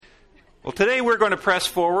Well, today we're going to press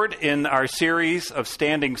forward in our series of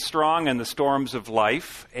Standing Strong in the Storms of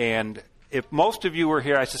Life. And if most of you were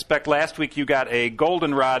here, I suspect last week you got a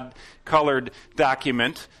goldenrod colored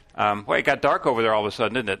document. It got dark over there all of a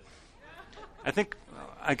sudden, didn't it?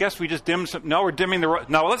 I guess we just dimmed some. No, we're dimming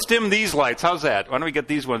no, let's dim these lights. How's that? Why don't we get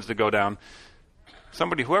these ones to go down?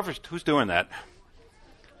 Who's doing that?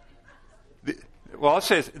 Well, let's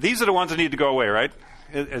say these are the ones that need to go away, right?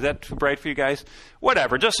 Is that too bright for you guys?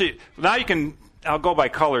 Whatever. Now you can. I'll go by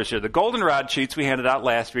colors here. The goldenrod sheets we handed out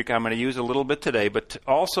last week, I'm going to use a little bit today, but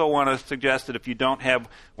also want to suggest that if you don't have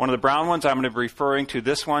one of the brown ones, I'm going to be referring to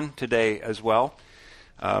this one today as well.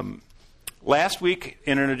 Last week,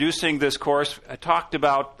 in introducing this course, I talked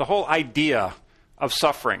about the whole idea of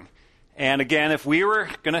suffering. And again, if we were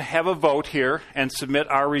going to have a vote here and submit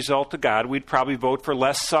our result to God, we'd probably vote for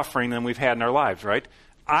less suffering than we've had in our lives, right?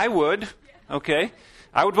 I would, okay?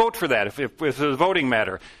 I would vote for that if it was a voting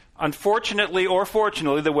matter. Unfortunately or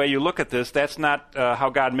fortunately, the way you look at this, that's not how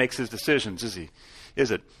God makes his decisions,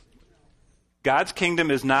 is it? God's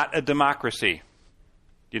kingdom is not a democracy.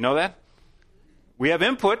 Do you know that? We have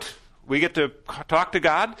input. We get to talk to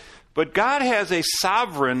God. But God has a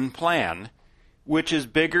sovereign plan which is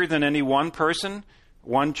bigger than any one person,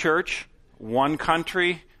 one church, one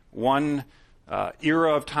country, one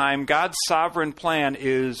era of time. God's sovereign plan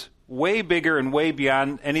is way bigger and way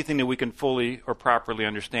beyond anything that we can fully or properly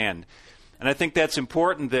understand. And I think that's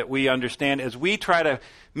important that we understand as we try to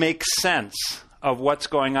make sense of what's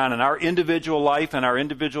going on in our individual life and our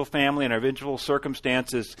individual family and our individual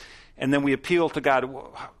circumstances, and then we appeal to God,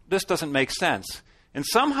 this doesn't make sense. And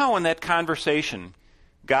somehow in that conversation,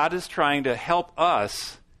 God is trying to help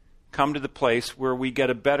us come to the place where we get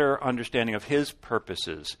a better understanding of his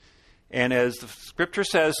purposes. And as the Scripture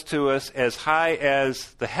says to us, as high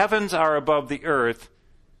as the heavens are above the earth,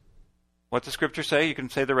 what's the Scripture say? You can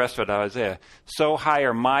say the rest of it, Isaiah. So high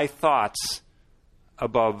are my thoughts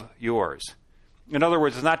above yours. In other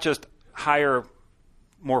words, it's not just higher,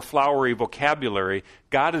 more flowery vocabulary.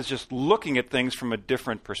 God is just looking at things from a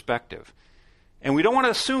different perspective. And we don't want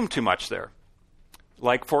to assume too much there.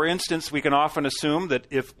 Like, for instance, we can often assume that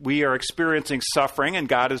if we are experiencing suffering and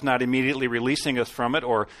God is not immediately releasing us from it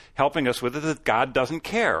or helping us with it, that God doesn't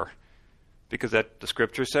care. Because the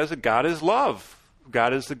Scripture says that God is love.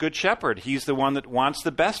 God is the good shepherd. He's the one that wants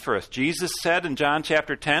the best for us. Jesus said in John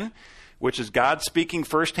chapter 10, which is God speaking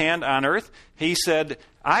firsthand on earth, he said,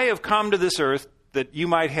 I have come to this earth that you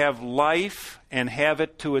might have life and have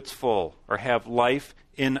it to its full, or have life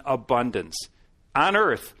in abundance. On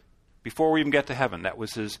earth. Before we even get to heaven. That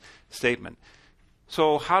was his statement.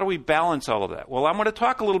 So how do we balance all of that? Well, I'm going to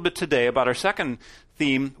talk a little bit today about our second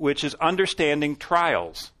theme, which is understanding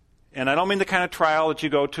trials. And I don't mean the kind of trial that you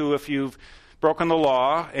go to if you've broken the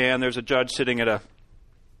law and there's a judge sitting at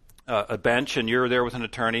a bench and you're there with an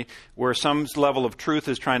attorney, where some level of truth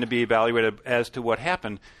is trying to be evaluated as to what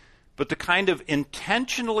happened. But the kind of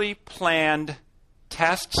intentionally planned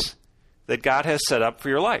tests that God has set up for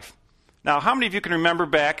your life. Now, how many of you can remember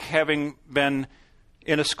back having been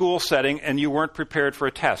in a school setting and you weren't prepared for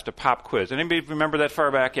a test, a pop quiz? Anybody remember that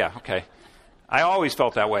far back? Yeah, okay. I always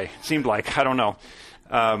felt that way. It seemed like. I don't know.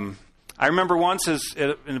 I remember once in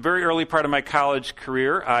the very early part of my college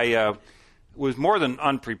career, I was more than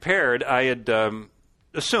unprepared. I had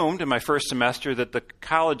assumed in my first semester that the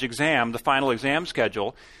college exam, the final exam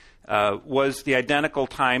schedule, was the identical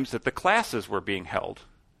times that the classes were being held.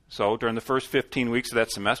 So during the first 15 weeks of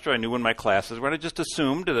that semester, I knew when my classes were, and I just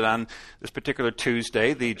assumed that on this particular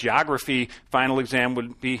Tuesday, the geography final exam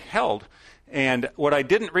would be held. And what I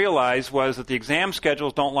didn't realize was that the exam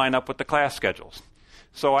schedules don't line up with the class schedules.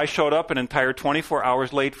 So I showed up an entire 24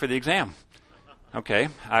 hours late for the exam. Okay,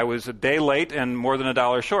 I was a day late and more than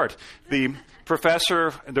 $1 short. The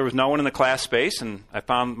professor, there was no one in the class space, and I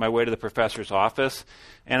found my way to the professor's office.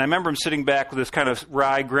 And I remember him sitting back with this kind of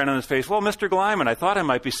wry grin on his face. Well, Mr. Gleiman, I thought I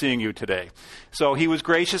might be seeing you today. So he was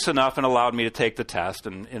gracious enough and allowed me to take the test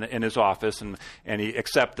in his office, and he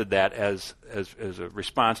accepted that as a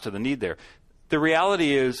response to the need there. The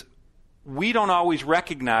reality is we don't always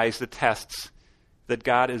recognize the tests that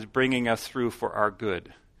God is bringing us through for our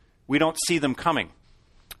good. We don't see them coming.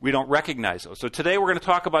 We don't recognize those. So today we're going to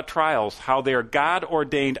talk about trials, how they are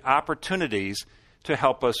God-ordained opportunities to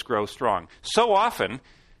help us grow strong. So often,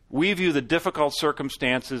 we view the difficult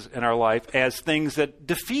circumstances in our life as things that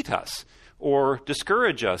defeat us or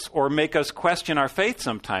discourage us or make us question our faith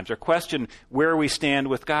sometimes or question where we stand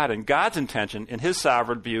with God. And God's intention, in his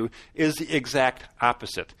sovereign view, is the exact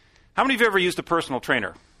opposite. How many of you ever used a personal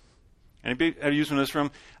trainer? Anybody ever used one in this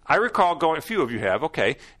room? I recall going, a few of you have,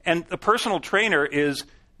 okay. And the personal trainer is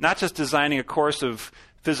not just designing a course of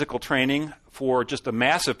physical training for just a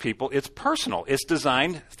mass of people. It's personal. It's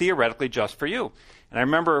designed theoretically just for you. And I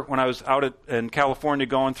remember when I was out in California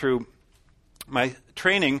going through my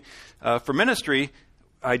training for ministry,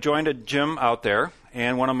 I joined a gym out there,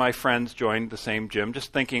 and one of my friends joined the same gym,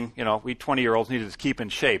 just thinking, we 20-year-olds needed to keep in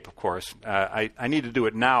shape, of course. I need to do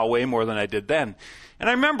it now way more than I did then. And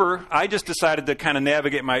I remember I just decided to kind of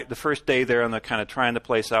navigate the first day there and the kind of trying the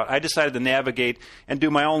place out. I decided to navigate and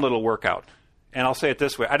do my own little workout. And I'll say it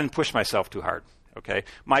this way, I didn't push myself too hard, okay?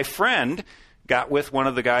 My friend got with one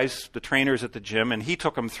of the guys, the trainers at the gym, and he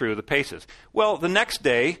took him through the paces. Well, the next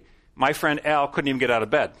day, my friend Al couldn't even get out of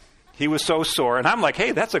bed. He was so sore. And I'm like,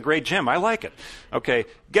 hey, that's a great gym. I like it. Okay,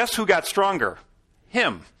 guess who got stronger?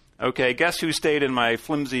 Him. Okay, guess who stayed in my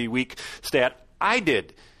flimsy, weak stat? I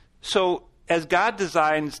did. So as God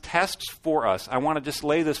designs tests for us, I want to just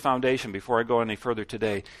lay this foundation before I go any further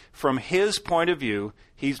today. From His point of view,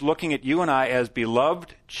 He's looking at you and I as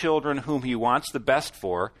beloved children whom He wants the best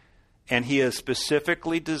for, and He has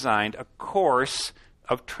specifically designed a course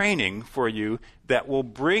of training for you that will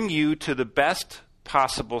bring you to the best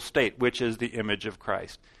possible state, which is the image of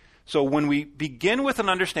Christ. So when we begin with an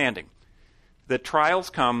understanding that trials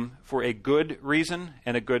come for a good reason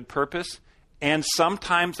and a good purpose, and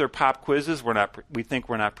sometimes they're pop quizzes we think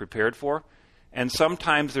we're not prepared for, and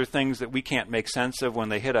sometimes they're things that we can't make sense of when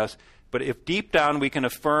they hit us, but if deep down we can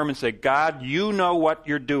affirm and say, God, you know what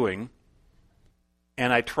you're doing,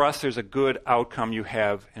 and I trust there's a good outcome you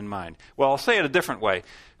have in mind. Well, I'll say it a different way.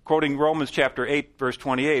 Quoting Romans chapter 8, verse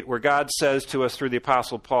 28, where God says to us through the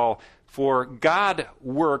Apostle Paul, for God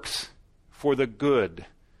works for the good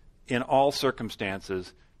in all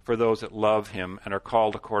circumstances for those that love Him and are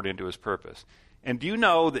called according to His purpose. And do you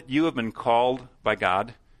know that you have been called by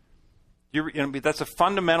God? That's a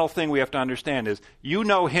fundamental thing we have to understand is you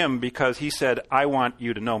know Him because He said, I want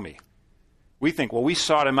you to know me. We think, well, we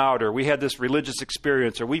sought Him out, or we had this religious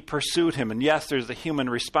experience, or we pursued Him. And yes, there's the human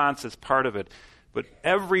response that's part of it. But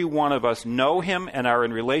every one of us know Him and are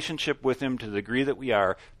in relationship with Him to the degree that we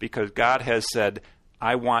are because God has said,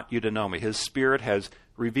 I want you to know me. His Spirit has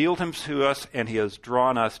revealed Him to us and He has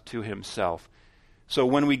drawn us to Himself. So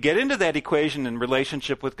when we get into that equation in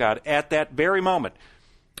relationship with God, at that very moment,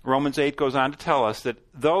 Romans 8 goes on to tell us that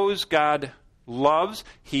those God loves,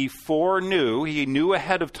 He foreknew, He knew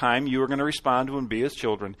ahead of time you were going to respond to and be His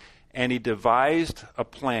children, and He devised a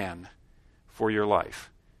plan for your life.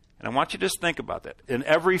 And I want you to just think about that. In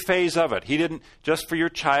every phase of it, He didn't just for your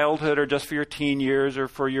childhood or just for your teen years or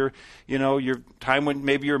for your time when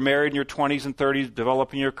maybe you're married in your 20s and 30s,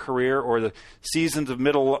 developing your career, or the seasons of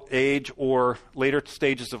middle age or later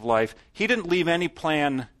stages of life. He didn't leave any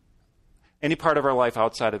plan, any part of our life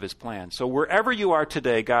outside of His plan. So wherever you are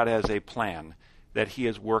today, God has a plan that He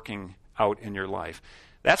is working out in your life.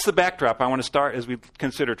 That's the backdrop I want to start as we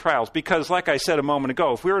consider trials. Because like I said a moment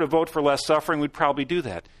ago, if we were to vote for less suffering, we'd probably do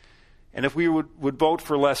that. And if we would vote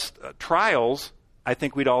for less trials, I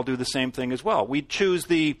think we'd all do the same thing as well. We'd choose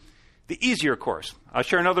the easier course. I'll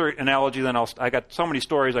share another analogy, then I got so many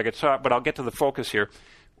stories I could talk, but I'll get to the focus here.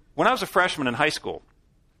 When I was a freshman in high school,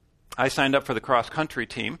 I signed up for the cross-country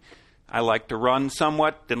team. I liked to run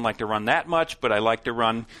somewhat, didn't like to run that much, but I liked to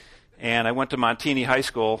run. And I went to Montini High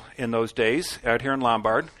School in those days, out here in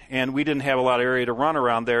Lombard, and we didn't have a lot of area to run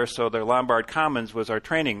around there, so the Lombard Commons was our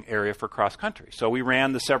training area for cross-country. So we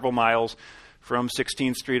ran the several miles from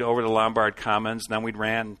 16th Street over to Lombard Commons, and then we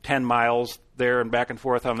ran 10 miles there and back and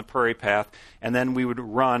forth on the Prairie Path, and then we would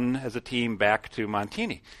run as a team back to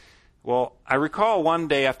Montini. Well, I recall one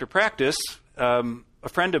day after practice, a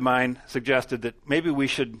friend of mine suggested that maybe we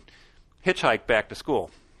should hitchhike back to school,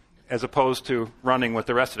 as opposed to running with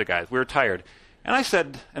the rest of the guys. We were tired. And I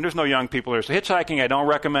said, and there's no young people here, so hitchhiking I don't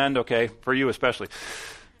recommend, okay, for you especially.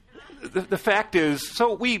 The fact is,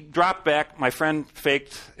 so we dropped back. My friend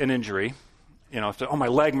faked an injury. Said, oh, my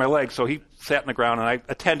leg. So he sat on the ground, and I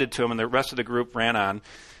attended to him, and the rest of the group ran on.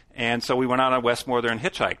 And so we went out on Westmore there and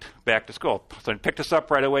hitchhiked back to school. So he picked us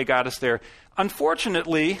up right away, got us there.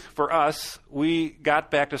 Unfortunately for us, we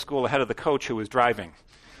got back to school ahead of the coach who was driving,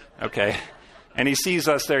 okay? And he sees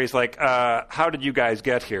us there. He's like, how did you guys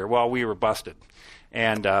get here? Well, we were busted.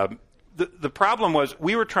 And the problem was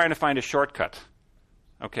we were trying to find a shortcut.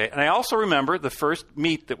 Okay. And I also remember the first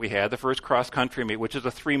meet that we had, the first cross-country meet, which is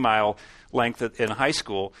a 3-mile length in high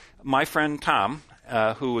school. My friend Tom,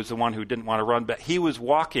 who was the one who didn't want to run, but he was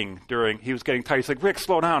walking he was getting tired. He's like, Rick,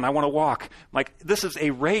 slow down. I want to walk. I'm like, this is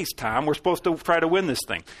a race, Tom. We're supposed to try to win this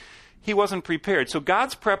thing. He wasn't prepared. So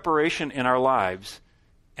God's preparation in our lives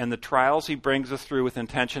and the trials He brings us through with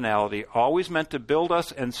intentionality, always meant to build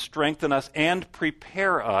us and strengthen us and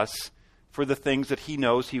prepare us for the things that He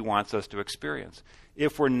knows He wants us to experience.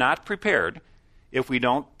 if we're not prepared, if we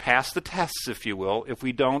don't pass the tests, if you will, if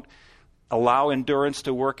we don't allow endurance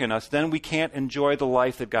to work in us, then we can't enjoy the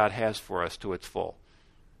life that God has for us to its full.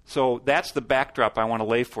 So that's the backdrop I want to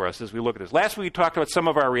lay for us as we look at this. Last week we talked about some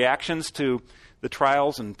of our reactions to the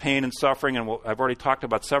trials and pain and suffering, and I've already talked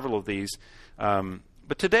about several of these.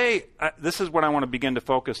 But today, this is what I want to begin to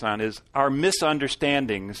focus on, is our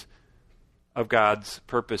misunderstandings of God's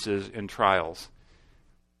purposes in trials.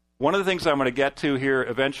 One of the things I'm going to get to here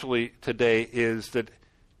eventually today is that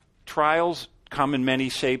trials come in many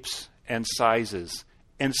shapes and sizes.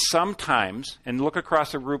 And sometimes, and look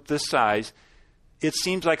across a group this size, it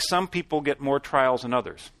seems like some people get more trials than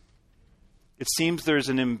others. It seems there's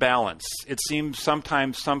an imbalance. It seems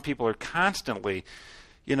sometimes some people are constantly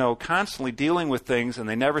dealing with things, and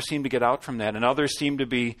they never seem to get out from that. And others seem to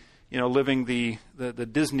be, living the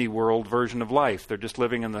Disney World version of life. They're just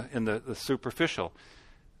living in the superficial.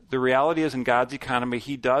 The reality is, in God's economy,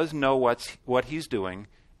 He does know what He's doing,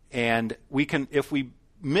 and we can, if we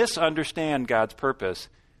misunderstand God's purpose,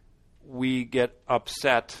 we get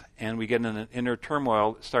upset and we get in an inner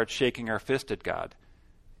turmoil, start shaking our fist at God,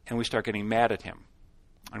 and we start getting mad at Him.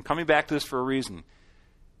 I'm coming back to this for a reason.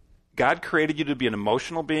 God created you to be an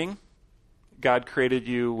emotional being. God created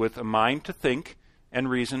you with a mind to think and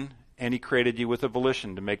reason, and He created you with a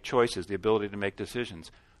volition to make choices, the ability to make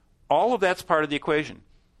decisions. All of that's part of the equation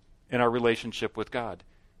in our relationship with God.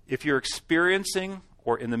 If you're experiencing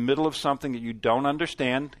or in the middle of something that you don't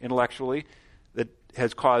understand intellectually, that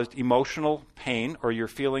has caused emotional pain, or you're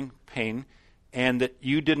feeling pain, and that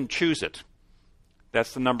you didn't choose it,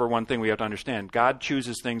 that's the number one thing we have to understand. God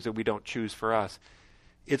chooses things that we don't choose for us.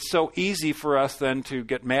 It's so easy for us then to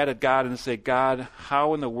get mad at God and say, God,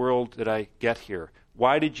 how in the world did I get here?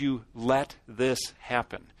 Why did you let this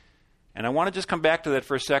happen? And I want to just come back to that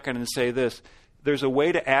for a second and say this. There's a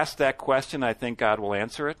way to ask that question. I think God will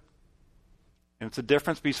answer it. And it's a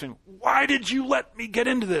difference between, why did you let me get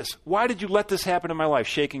into this? Why did you let this happen in my life?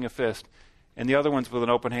 Shaking a fist. And the other one's with an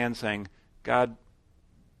open hand saying, God,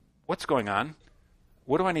 what's going on?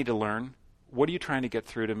 What do I need to learn? What are you trying to get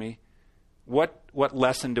through to me? What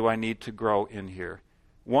lesson do I need to grow in here?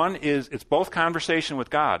 One is, it's both conversation with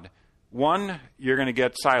God. One, you're going to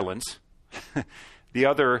get silence. The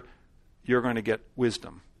other, you're going to get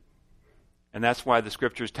wisdom. And that's why the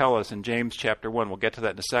Scriptures tell us in James chapter 1, we'll get to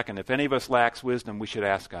that in a second, if any of us lacks wisdom, we should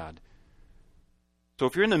ask God. So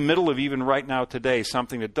if you're in the middle of, even right now today,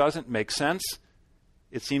 something that doesn't make sense,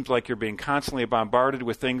 it seems like you're being constantly bombarded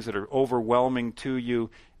with things that are overwhelming to you,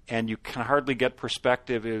 and you can hardly get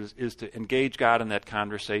perspective, is to engage God in that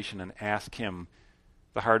conversation and ask Him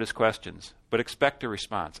the hardest questions. But expect a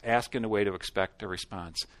response. Ask in a way to expect a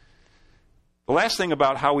response. The last thing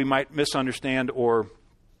about how we might misunderstand or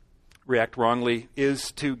react wrongly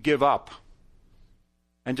is to give up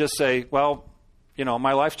and just say, well,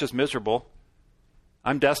 my life's just miserable.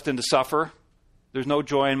 I'm destined to suffer. There's no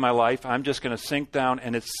joy in my life. I'm just going to sink down.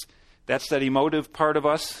 And that's that emotive part of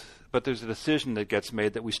us, but there's a decision that gets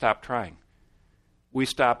made that we stop trying. We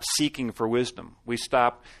stop seeking for wisdom. We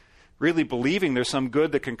stop really believing there's some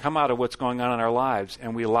good that can come out of what's going on in our lives,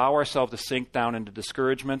 and we allow ourselves to sink down into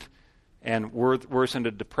discouragement and worse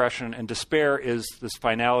into depression. And despair is this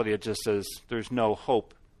finality. It just says there's no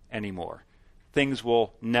hope anymore. Things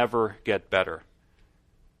will never get better.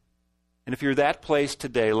 And if you're that place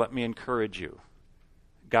today, let me encourage you.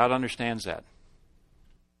 God understands that.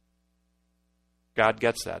 God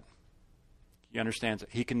gets that. He understands it.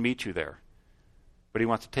 He can meet you there. But He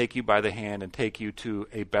wants to take you by the hand and take you to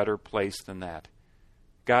a better place than that.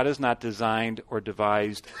 God has not designed or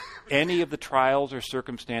devised any of the trials or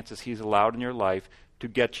circumstances He's allowed in your life to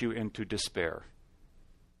get you into despair.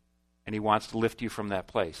 And He wants to lift you from that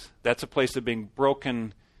place. That's a place of being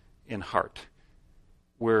broken in heart,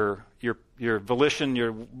 where your volition,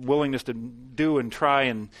 your willingness to do and try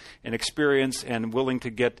and experience, and willing to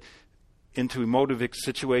get into emotive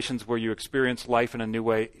situations where you experience life in a new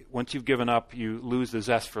way. Once you've given up, you lose the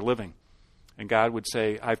zest for living. And God would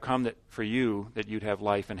say, I've come for you that you'd have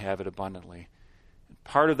life and have it abundantly.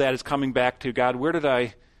 Part of that is coming back to, God, where did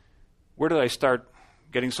I start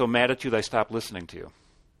getting so mad at you that I stopped listening to you?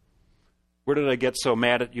 Where did I get so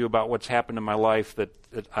mad at you about what's happened in my life that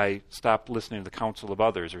I stopped listening to the counsel of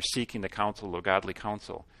others or seeking the counsel of godly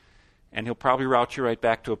counsel? And He'll probably route you right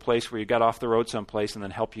back to a place where you got off the road someplace and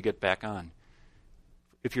then help you get back on.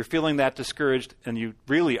 If you're feeling that discouraged and you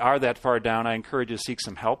really are that far down, I encourage you to seek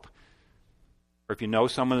some help. Or if you know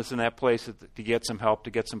someone that's in that place, to get some help, to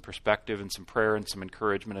get some perspective and some prayer and some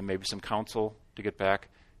encouragement and maybe some counsel to get back.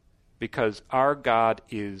 Because our God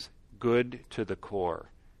is good to the core.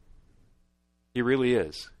 He really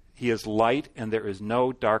is. He is light, and there is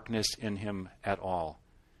no darkness in him at all.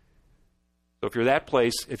 So if you're that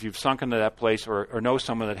place, if you've sunk into that place or know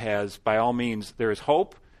someone that has, by all means, there is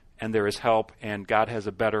hope and there is help, and God has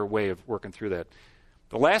a better way of working through that.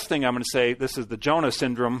 The last thing I'm going to say, this is the Jonah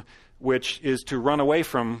syndrome, which is to run away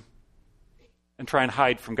from and try and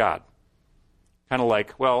hide from God. Kind of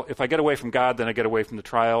like, well, if I get away from God, then I get away from the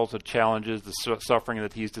trials, the challenges, the suffering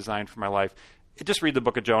that he's designed for my life. Just read the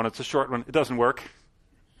book of Jonah. It's a short one. It doesn't work.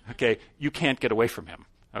 Okay, you can't get away from him.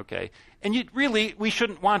 Okay, and we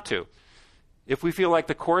shouldn't want to. If we feel like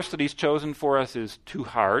the course that he's chosen for us is too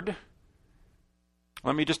hard,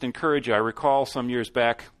 let me just encourage you. I recall some years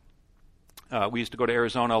back, we used to go to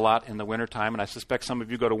Arizona a lot in the wintertime, and I suspect some of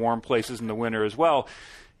you go to warm places in the winter as well.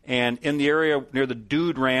 And in the area near the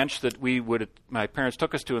Dude Ranch that my parents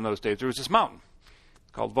took us to in those days, there was this mountain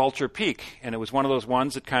called Vulture Peak, and it was one of those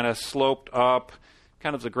ones that kind of sloped up,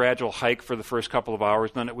 kind of a gradual hike for the first couple of hours,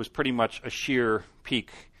 and then it was pretty much a sheer peak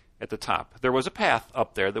at the top. There was a path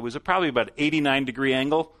up there that was probably about 89-degree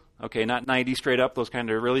angle, okay, not 90 straight up, those kind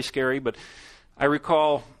of really scary, but I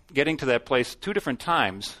recall getting to that place 2 different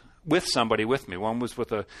times with somebody with me. One was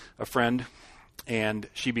with a friend, and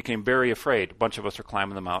she became very afraid. A bunch of us are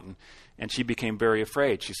climbing the mountain, and she became very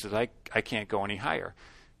afraid. She said, I can't go any higher.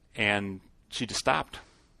 And she just stopped.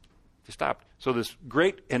 She stopped. So this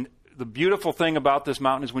great, and the beautiful thing about this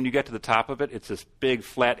mountain is when you get to the top of it, it's this big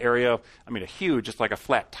flat area. I mean, a huge, just like a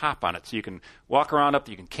flat top on it. So you can walk around up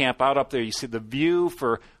there, you can camp out up there. You see the view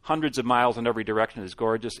for hundreds of miles in every direction is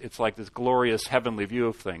gorgeous. It's like this glorious heavenly view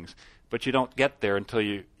of things. But you don't get there until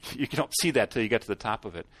you don't see that till you get to the top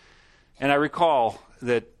of it. And I recall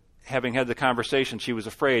that having had the conversation, she was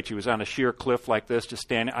afraid. She was on a sheer cliff like this, just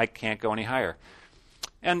standing. I can't go any higher.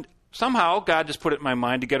 And somehow God just put it in my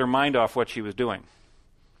mind to get her mind off what she was doing.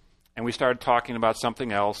 And we started talking about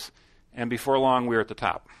something else, and before long we were at the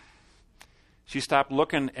top. She stopped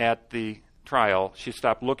looking at the trial. She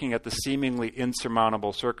stopped looking at the seemingly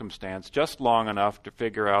insurmountable circumstance just long enough to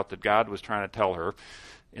figure out that God was trying to tell her,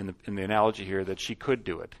 in the analogy here, that she could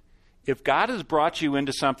do it. If God has brought you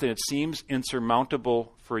into something that seems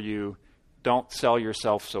insurmountable for you, don't sell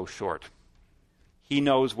yourself so short. He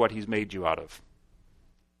knows what he's made you out of.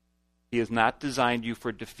 He has not designed you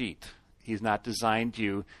for defeat. He's not designed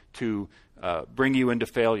you to bring you into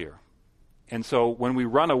failure. And so when we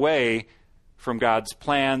run away from God's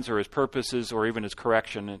plans or his purposes or even his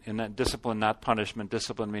correction, and that discipline, not punishment,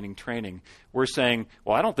 discipline meaning training, we're saying,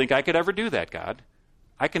 well, I don't think I could ever do that, God.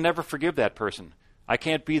 I can never forgive that person. I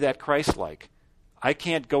can't be that Christ-like. I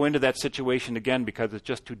can't go into that situation again because it's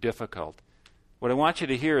just too difficult. What I want you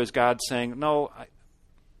to hear is God saying, no,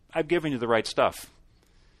 I've given you the right stuff.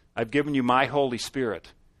 I've given you my Holy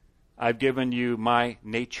Spirit. I've given you my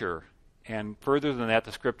nature. And further than that,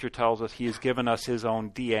 the Scripture tells us he has given us his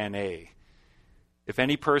own DNA. If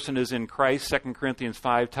any person is in Christ, 2 Corinthians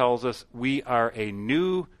 5 tells us we are a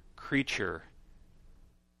new creature.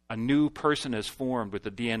 A new person is formed with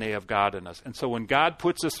the DNA of God in us. And so when God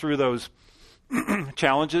puts us through those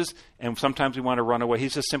challenges, and sometimes we want to run away,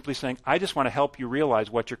 he's just simply saying, I just want to help you realize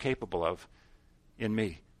what you're capable of in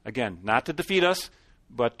me. Again, not to defeat us,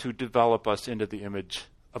 but to develop us into the image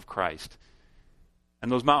of Christ.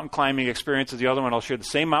 And those mountain climbing experiences, the other one, I'll share the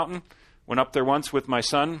same mountain. Went up there once with my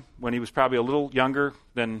son when he was probably a little younger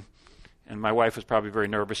than, and my wife was probably very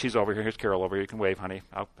nervous. She's over here. Here's Carol over here. You can wave, honey.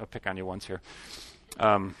 I'll pick on you once here.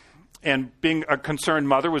 And being a concerned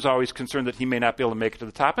mother was always concerned that he may not be able to make it to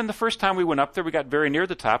the top. And the first time we went up there, we got very near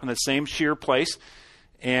the top in the same sheer place,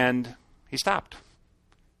 and he stopped.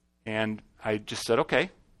 And I just said, okay,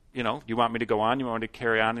 you know, do you want me to go on? You want me to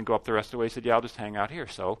carry on and go up the rest of the way? He said, yeah, I'll just hang out here.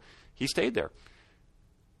 So he stayed there.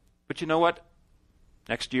 But you know what?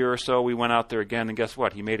 Next year or so, we went out there again, and guess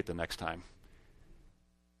what? He made it the next time.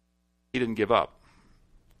 He didn't give up.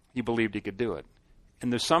 He believed he could do it.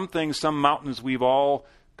 And there's some things, some mountains we've all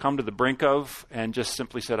come to the brink of and just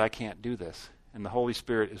simply said, I can't do this. And the Holy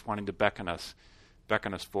Spirit is wanting to beckon us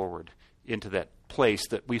forward into that place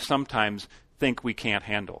that we sometimes think we can't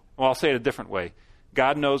handle. Well, I'll say it a different way.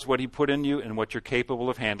 God knows what he put in you and what you're capable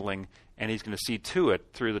of handling, and he's going to see to it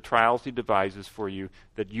through the trials he devises for you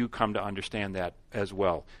that you come to understand that as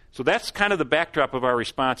well. So that's kind of the backdrop of our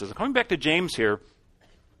responses. Coming back to James here,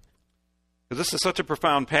 because this is such a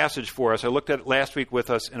profound passage for us. I looked at it last week with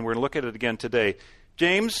us, and we're going to look at it again today.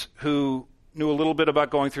 James, who knew a little bit about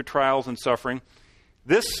going through trials and suffering,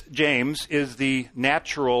 this James is the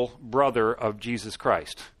natural brother of Jesus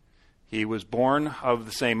Christ. He was born of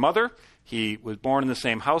the same mother. He was born in the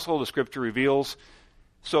same household, the Scripture reveals.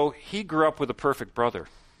 So he grew up with a perfect brother.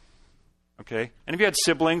 Okay? And have you had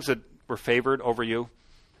siblings that were favored over you?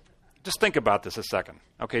 just think about this a second.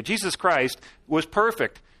 Okay, Jesus Christ was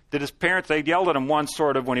perfect. Did his parents, they yelled at him once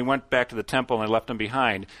sort of when he went back to the temple and they left him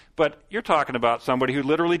behind. But you're talking about somebody who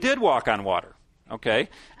literally did walk on water. Okay?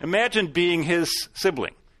 Imagine being his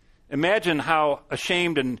sibling. Imagine how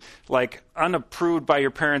ashamed and unapproved by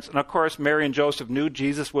your parents. And of course, Mary and Joseph knew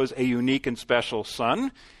Jesus was a unique and special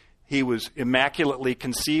son. He was immaculately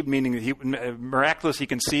conceived, meaning that he miraculously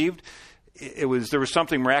conceived. There was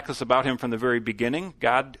something miraculous about him from the very beginning.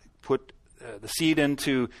 God put the seed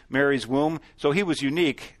into Mary's womb, so he was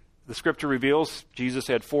unique. The scripture reveals Jesus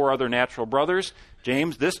had 4 other natural brothers.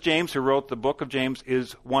 This James, who wrote the book of James,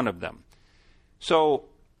 is one of them. So,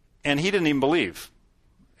 and he didn't even believe.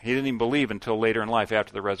 He didn't even believe until later in life,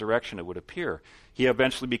 after the resurrection, it would appear. He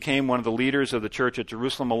eventually became one of the leaders of the church at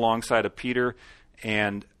Jerusalem alongside of Peter,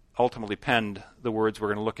 and ultimately penned the words we're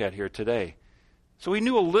going to look at here today. So he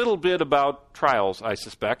knew a little bit about trials, I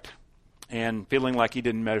suspect, and feeling like he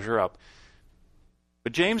didn't measure up.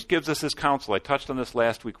 But James gives us his counsel. I touched on this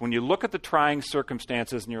last week. When you look at the trying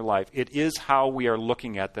circumstances in your life, it is how we are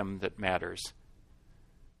looking at them that matters.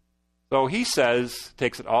 So he says,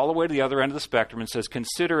 takes it all the way to the other end of the spectrum and says,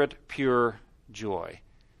 consider it pure joy.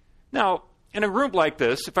 Now, in a group like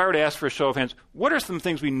this, if I were to ask for a show of hands, what are some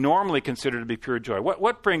things we normally consider to be pure joy?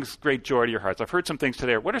 What brings great joy to your hearts? I've heard some things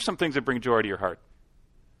today. What are some things that bring joy to your heart?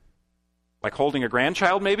 Like holding a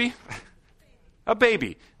grandchild, maybe? A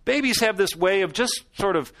baby. Babies have this way of just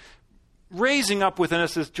sort of raising up within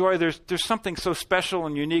us this joy. There's something so special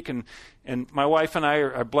and unique, and my wife and I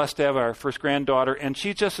are blessed to have our first granddaughter, and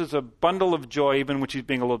she just is a bundle of joy even when she's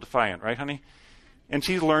being a little defiant, right, honey? And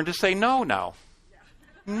she's learned to say no now.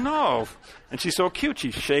 No. And she's so cute. She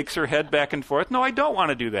shakes her head back and forth. No, I don't want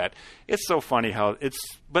to do that. It's so funny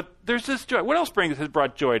but there's this joy. What else has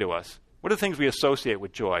brought joy to us? What are the things we associate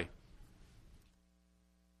with joy?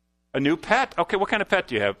 A new pet. Okay, what kind of pet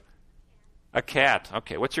do you have? A cat.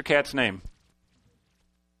 Okay, what's your cat's name?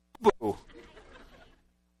 Boo.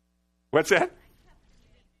 What's that?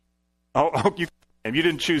 Oh, you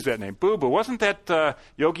didn't choose that name. Boo Boo. Wasn't that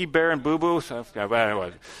Yogi Bear and Boo Boo?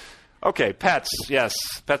 Okay, pets. Yes,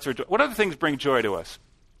 pets are joy. What other things bring joy to us?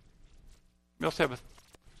 We also have a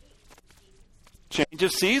change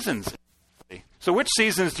of seasons. So which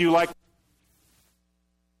seasons do you like?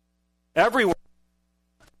 Everyone.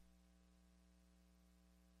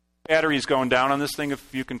 Battery's going down on this thing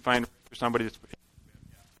if you can find somebody that's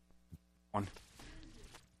one.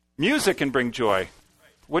 Music can bring joy.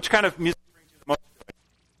 Which kind of music brings you the most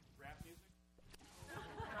joy? Rap music?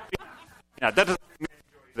 Yeah, that doesn't bring me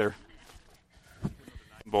joy either.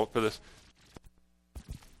 9-volt for this.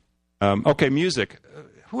 Okay, music.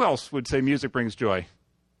 Who else would say music brings joy?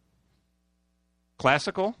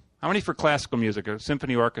 Classical? How many for classical music? A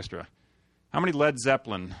symphony orchestra? How many Led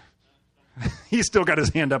Zeppelin? He's still got his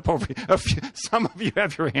hand up over you. Some of you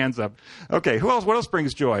have your hands up. Okay, who else? What else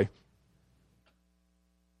brings joy?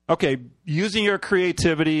 Okay, using your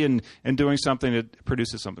creativity and doing something that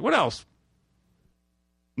produces something. What else?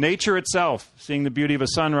 Nature itself, seeing the beauty of a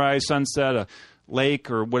sunrise, sunset, a lake,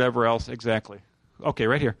 or whatever else. Exactly. Okay,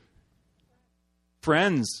 right here.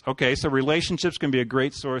 Friends. Okay, so relationships can be a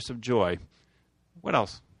great source of joy. What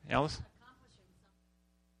else? Alice?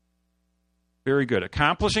 Very good.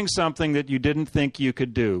 Accomplishing something that you didn't think you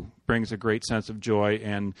could do brings a great sense of joy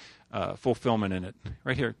and fulfillment in it.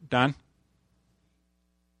 Right here. Don?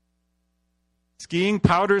 Skiing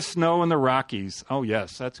powder snow in the Rockies. Oh,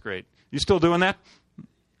 yes, that's great. You still doing that?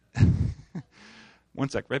 One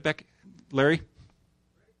sec. Right back. Larry?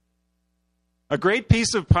 A great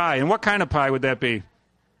piece of pie. And what kind of pie would that be?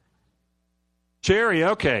 Cherry.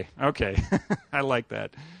 Okay. I like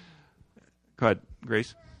that. Go ahead,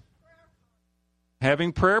 Grace.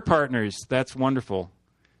 Having prayer partners. That's wonderful.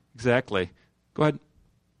 Exactly. Go ahead.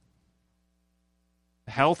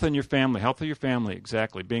 Health in your family. Health of your family.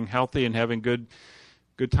 Exactly. Being healthy and having good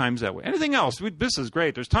times that way. Anything else? This is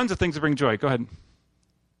great. There's tons of things that bring joy. Go ahead.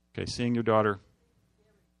 Okay, seeing your daughter.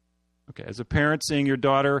 Okay, as a parent, seeing your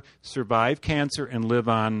daughter survive cancer and live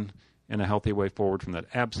on in a healthy way forward from that.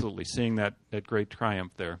 Absolutely. Seeing that great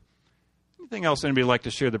triumph there. Anything else anybody would like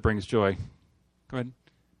to share that brings joy? Go ahead.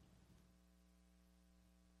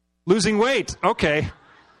 Losing weight. Okay.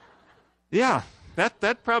 Yeah,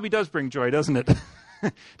 that probably does bring joy, doesn't it?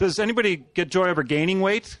 Does anybody get joy over gaining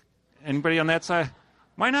weight? Anybody on that side?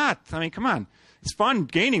 Why not? I mean, come on. It's fun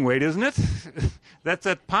gaining weight, isn't it? That's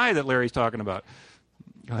that pie that Larry's talking about.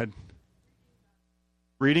 Go ahead.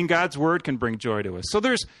 Reading God's Word can bring joy to us. So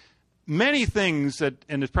there's many things and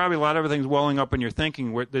there's probably a lot of other things welling up in your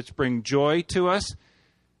thinking that bring joy to us,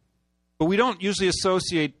 but we don't usually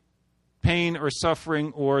associate pain or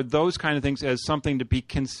suffering or those kind of things as something to be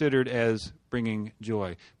considered as bringing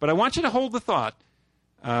joy. But I want you to hold the thought.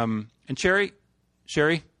 And Sherry,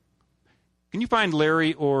 can you find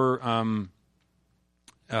Larry or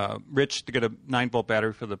Rich to get a 9-volt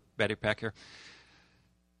battery for the battery pack here?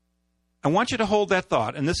 I want you to hold that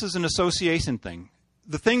thought, and this is an association thing.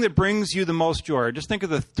 The thing that brings you the most joy, just think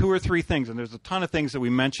of the 2 or 3 things, and there's a ton of things that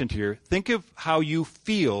we mentioned here. Think of how you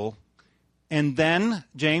feel, and then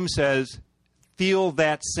James says, feel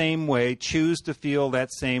that same way, choose to feel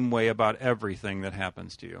that same way about everything that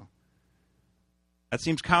happens to you. That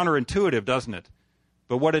seems counterintuitive, doesn't it?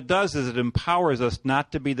 But what it does is it empowers us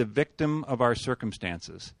not to be the victim of our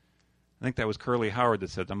circumstances. I think that was Curly Howard that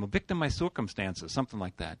said, I'm a victim of my circumstances, something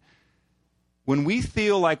like that. When we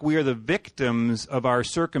feel like we are the victims of our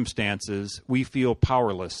circumstances, we feel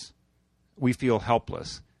powerless. We feel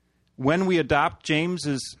helpless. When we adopt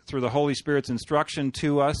James's, through the Holy Spirit's instruction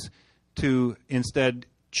to us, to instead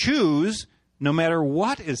choose, no matter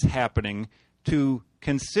what is happening, to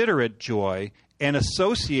consider it joy and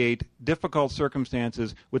associate difficult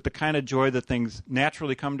circumstances with the kind of joy that things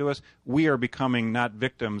naturally come to us, we are becoming not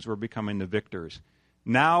victims, we're becoming the victors.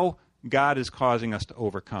 Now God is causing us to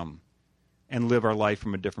overcome and live our life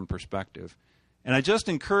from a different perspective. And I just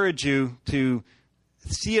encourage you to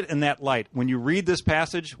see it in that light. When you read this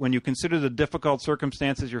passage, when you consider the difficult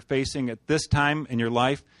circumstances you're facing at this time in your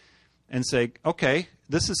life, and say, okay,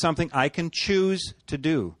 this is something I can choose to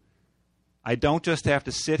do. I don't just have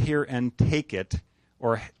to sit here and take it,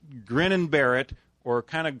 or grin and bear it, or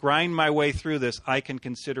kind of grind my way through this. I can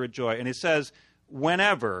consider it joy. And it says,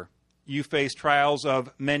 whenever you face trials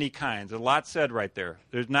of many kinds. A lot said right there.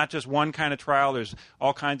 There's not just one kind of trial. There's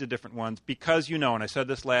all kinds of different ones. Because you know, and I said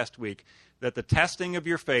this last week, that the testing of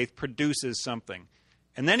your faith produces something.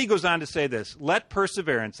 And then he goes on to say this, let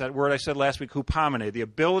perseverance, that word I said last week, hupomene, the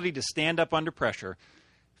ability to stand up under pressure,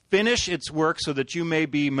 finish its work so that you may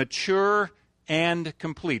be mature and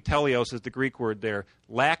complete. Teleos is the Greek word there,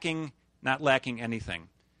 not lacking anything.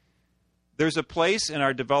 There's a place in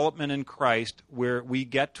our development in Christ where we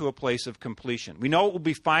get to a place of completion. We know it will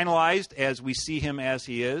be finalized as we see him as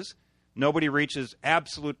he is. Nobody reaches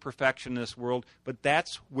absolute perfection in this world, but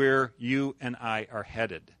that's where you and I are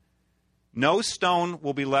headed. No stone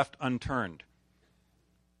will be left unturned.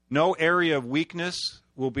 No area of weakness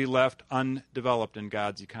will be left undeveloped in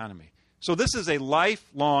God's economy. So this is a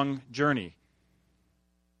lifelong journey.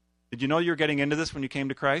 Did you know you were getting into this when you came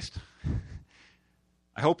to Christ?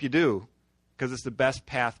 I hope you do, because it's the best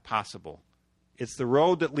path possible. It's the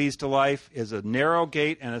road that leads to life, is a narrow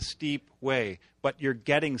gate and a steep way, but you're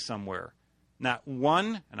getting somewhere. Not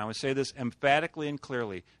one, and I would say this emphatically and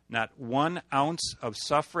clearly, not 1 ounce of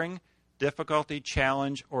suffering, difficulty,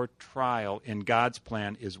 challenge, or trial in God's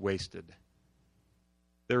plan is wasted.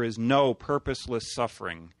 There is no purposeless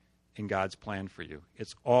suffering in God's plan for you.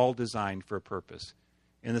 It's all designed for a purpose.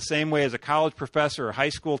 In the same way as a college professor or high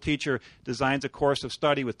school teacher designs a course of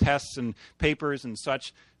study with tests and papers and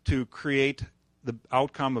such to create the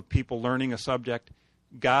outcome of people learning a subject,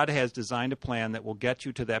 God has designed a plan that will get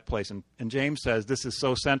you to that place. And James says this is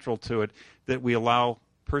so central to it that we allow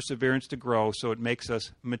perseverance to grow so it makes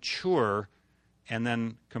us mature and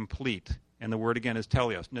then complete. And the word again is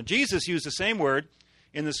teleos. Now Jesus used the same word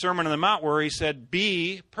in the Sermon on the Mount where he said,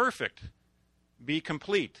 be perfect, be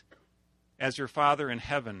complete, as your Father in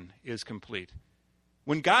heaven is complete.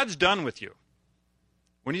 When God's done with you,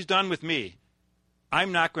 when he's done with me,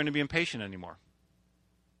 I'm not going to be impatient anymore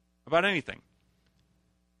about anything.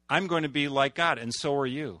 I'm going to be like God, and so are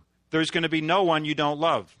you. There's going to be no one you don't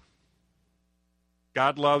love.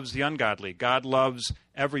 God loves the ungodly. God loves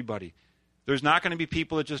everybody. There's not going to be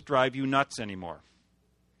people that just drive you nuts anymore.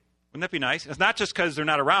 Wouldn't that be nice? It's not just because they're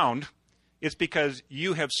not around. It's because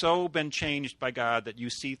you have so been changed by God that you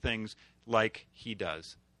see things like he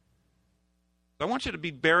does. So I want you to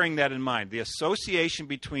be bearing that in mind, the association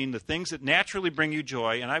between the things that naturally bring you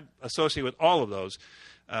joy, and I associate with all of those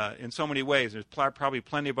in so many ways. There's probably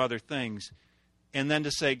plenty of other things. And then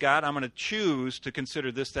to say, God, I'm going to choose to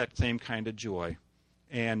consider this that same kind of joy.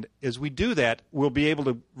 And as we do that, we'll be able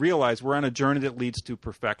to realize we're on a journey that leads to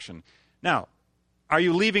perfection. Now, are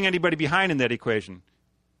you leaving anybody behind in that equation?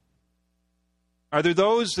 Are there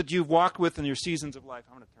those that you've walked with in your seasons of life?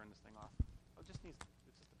 I'm going to turn this thing off. Oh, just needs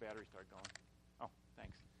the battery start going. Oh,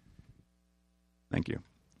 thanks. Thank you.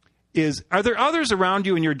 Are there others around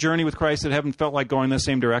you in your journey with Christ that haven't felt like going the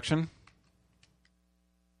same direction?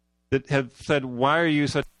 That have said, why are you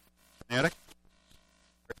such a fanatic?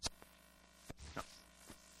 No.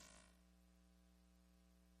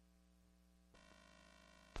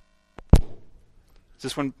 Is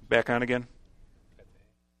this one back on again?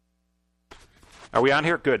 Are we on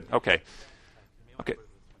here? Good. Okay. Okay.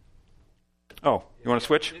 Oh, you want to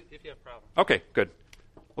switch? If you have a problem. Okay, good.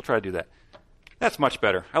 We'll try to do that. That's much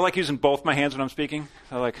better. I like using both my hands when I'm speaking.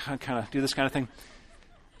 I kind of do this kind of thing.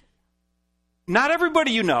 Not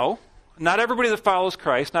everybody you know, not everybody that follows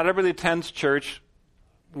Christ, not everybody that attends church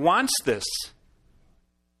wants this.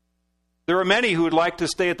 There are many who would like to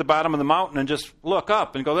stay at the bottom of the mountain and just look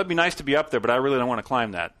up and go, that'd be nice to be up there, but I really don't want to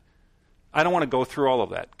climb that. I don't want to go through all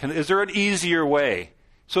of that. Is there an easier way?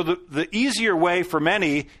 So the easier way for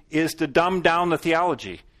many is to dumb down the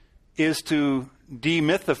theology, is to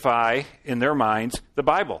demythify, in their minds, the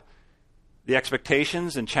Bible. The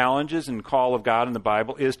expectations and challenges and call of God in the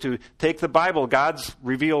Bible is to take the Bible, God's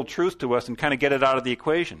revealed truth to us, and kind of get it out of the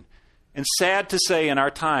equation. And sad to say, in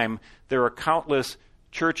our time, there are countless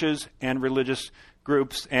churches and religious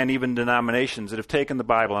groups and even denominations that have taken the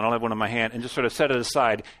Bible, and I don't have one in my hand, and just sort of set it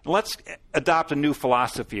aside. And let's adopt a new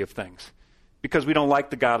philosophy of things because we don't like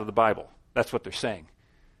the God of the Bible. That's what they're saying.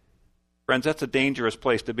 Friends, that's a dangerous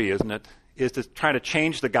place to be, isn't it? Is to try to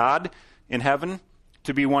change the God in heaven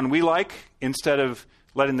to be one we like instead of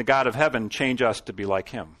letting the God of heaven change us to be like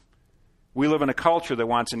him. We live in a culture that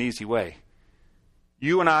wants an easy way.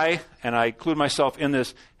 You and I include myself in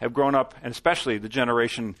this, have grown up, and especially the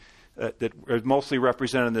generation that is mostly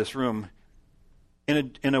represented in this room,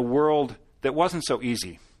 in a world that wasn't so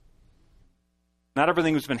easy. Not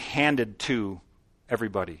everything has been handed to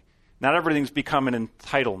everybody. Not everything's become an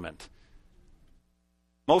entitlement.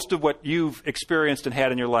 Most of what you've experienced and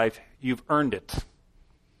had in your life, you've earned it.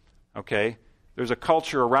 Okay? There's a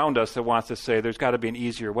culture around us that wants to say there's got to be an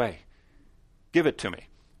easier way. Give it to me.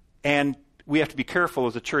 And we have to be careful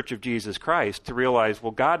as a Church of Jesus Christ to realize,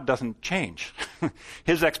 well, God doesn't change.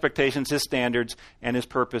 His expectations, his standards, and his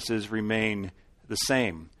purposes remain the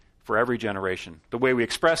same for every generation. The way we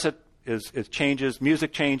express it changes.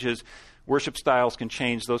 Music changes. Worship styles can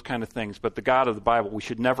change, those kind of things. But the God of the Bible, we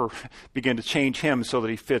should never begin to change him so that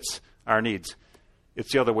he fits our needs.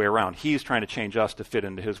 It's the other way around. He's trying to change us to fit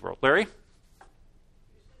into his world. Larry?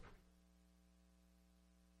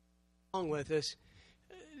 Along with this,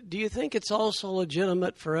 do you think it's also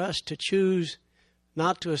legitimate for us to choose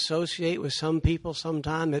not to associate with some people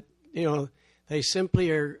sometime that, they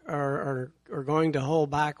simply are going to hold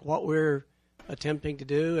back what we're attempting to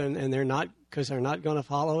do and they're not, because they're not going to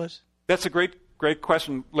follow us? That's a great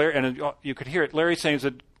question, Larry, and you could hear it. Larry's saying, is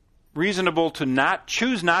it reasonable to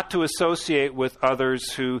choose not to associate with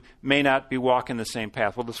others who may not be walking the same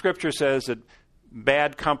path? Well, the Scripture says that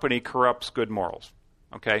bad company corrupts good morals.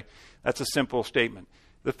 Okay? That's a simple statement.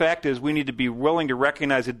 The fact is we need to be willing to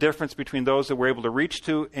recognize the difference between those that we're able to reach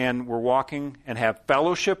to and we're walking and have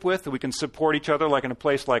fellowship with, that we can support each other like in a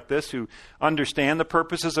place like this, who understand the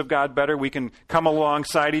purposes of God better. We can come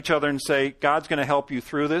alongside each other and say, God's going to help you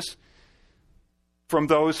through this, from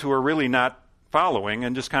those who are really not following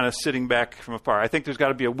and just kind of sitting back from afar. I think there's got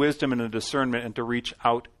to be a wisdom and a discernment and to reach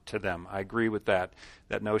out to them. I agree with that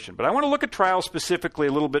notion. But I want to look at trials specifically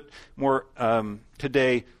a little bit more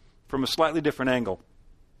today from a slightly different angle.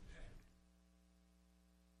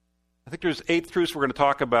 I think there's 8 truths we're going to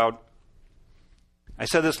talk about. I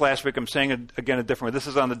said this last week. I'm saying it again a different way. This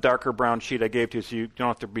is on the darker brown sheet I gave to you, so you don't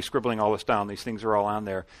have to be scribbling all this down. These things are all on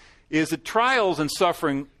there. Is that trials and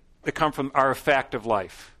suffering that come from are a fact of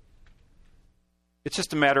life. It's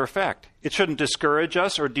just a matter of fact. It shouldn't discourage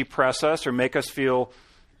us or depress us or make us feel...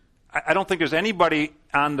 I don't think there's anybody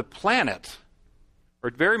on the planet, or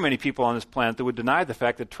very many people on this planet, that would deny the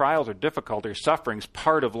fact that trials are difficult or suffering is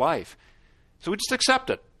part of life. So we just accept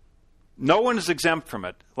it. No one is exempt from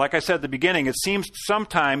it. Like I said at the beginning, it seems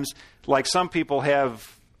sometimes like some people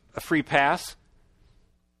have a free pass.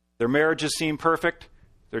 Their marriages seem perfect.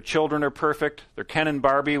 Their children are perfect. They're Ken and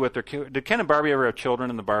Barbie with their... Did Ken and Barbie ever have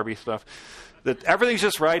children in the Barbie stuff? That everything's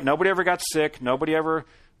just right. Nobody ever got sick. Nobody ever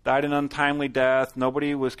died an untimely death.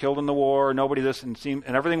 Nobody was killed in the war. Nobody this, and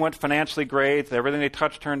everything went financially great. Everything they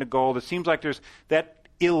touched turned to gold. It seems like there's that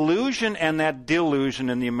illusion and that delusion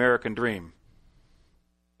in the American dream.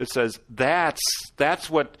 It says that's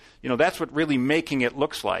what really making it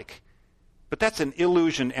looks like. But that's an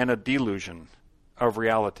illusion and a delusion of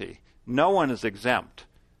reality. No one is exempt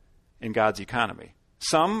in God's economy.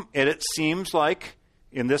 It seems like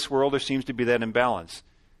in this world there seems to be that imbalance.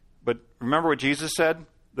 But remember what Jesus said?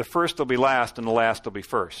 The first will be last and the last will be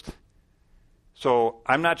first. So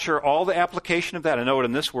I'm not sure all the application of that. I know it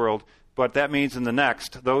in this world, but that means in the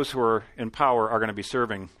next, those who are in power are going to be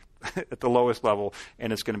serving at the lowest level,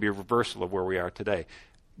 and it's going to be a reversal of where we are today.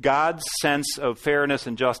 God's sense of fairness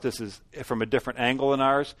and justice is from a different angle than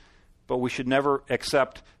ours, but we should never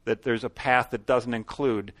accept that there's a path that doesn't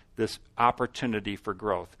include this opportunity for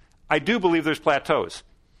growth. I do believe there's plateaus.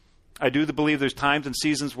 I do believe there's times and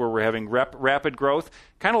seasons where we're having rapid growth,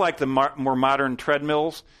 kind of like the more modern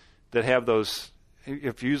treadmills that have those.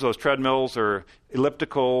 If you use those treadmills or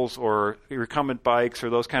ellipticals or recumbent bikes or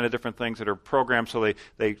those kind of different things that are programmed so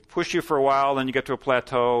they push you for a while, then you get to a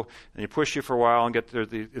plateau, and you push you for a while and get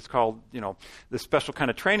to it's called, the special kind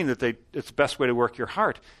of training that it's the best way to work your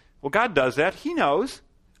heart. Well, God does that. He knows.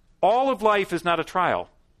 All of life is not a trial.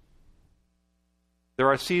 There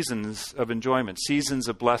are seasons of enjoyment, seasons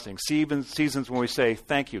of blessing, seasons when we say,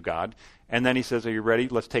 thank you, God. And then he says, are you ready?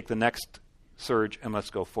 Let's take the next surge and let's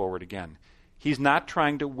go forward again. He's not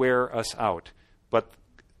trying to wear us out, but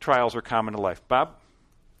trials are common to life. Bob?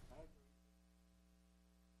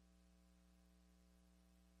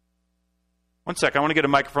 One sec. I want to get a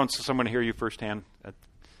microphone so someone can hear you firsthand.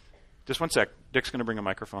 Just one sec. Dick's going to bring a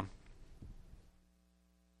microphone.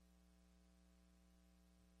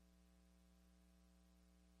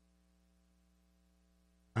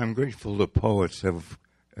 I'm grateful the poets have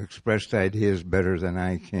expressed ideas better than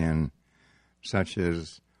I can, such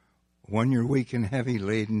as, when you're weak and heavy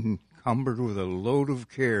laden, cumbered with a load of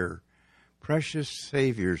care, precious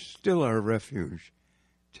Savior, still our refuge,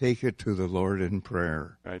 take it to the Lord in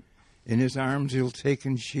prayer. Right. In his arms he'll take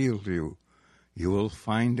and shield you. You will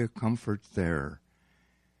find a comfort there.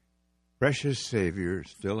 Precious Savior,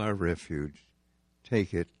 still our refuge,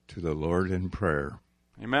 take it to the Lord in prayer.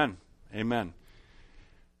 Amen. Amen.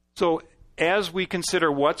 So as we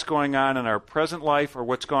consider what's going on in our present life or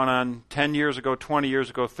what's gone on 10 years ago, 20 years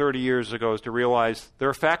ago, 30 years ago, is to realize they're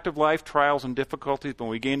a fact of life, trials and difficulties, but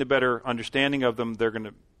when we gain a better understanding of them, they're going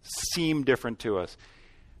to seem different to us.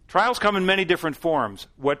 Trials come in many different forms.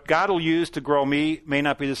 What God will use to grow me may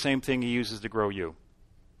not be the same thing he uses to grow you.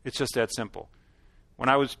 It's just that simple. When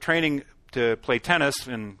I was training to play tennis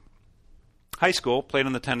in high school, played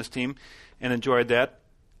on the tennis team and enjoyed that,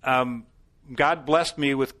 God blessed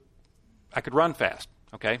me with, I could run fast,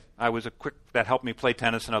 okay? That helped me play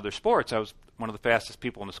tennis and other sports. I was one of the fastest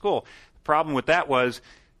people in the school. The problem with that was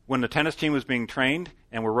when the tennis team was being trained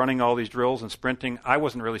and we're running all these drills and sprinting, I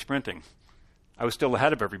wasn't really sprinting. I was still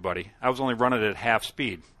ahead of everybody. I was only running at half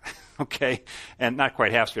speed, okay? And not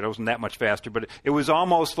quite half speed. I wasn't that much faster, but it was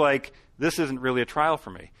almost like this isn't really a trial for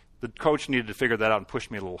me. The coach needed to figure that out and push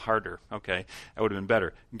me a little harder, okay? That would have been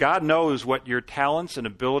better. God knows what your talents and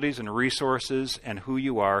abilities and resources and who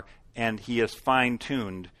you are, and he has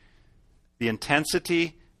fine-tuned the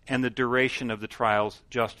intensity and the duration of the trials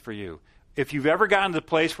just for you. If you've ever gotten to the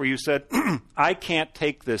place where you said, I can't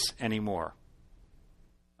take this anymore,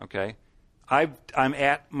 okay? I'm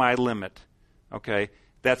at my limit, okay?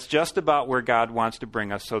 That's just about where God wants to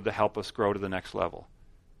bring us so to help us grow to the next level.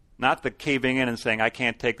 Not the caving in and saying, I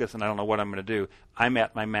can't take this and I don't know what I'm going to do. I'm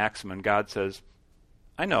at my maximum. God says,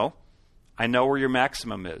 I know where your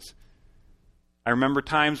maximum is. I remember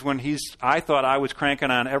times when I thought I was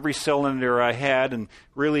cranking on every cylinder I had and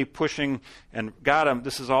really pushing, and God,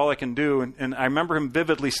 this is all I can do. And I remember him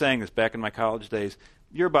vividly saying this back in my college days,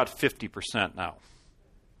 you're about 50% now.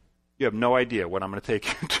 You have no idea what I'm going to take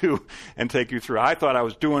you to and take you through. I thought I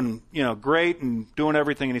was doing, great and doing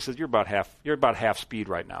everything, and he says, you're about half speed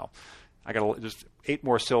right now. I got just 8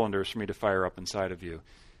 more cylinders for me to fire up inside of you.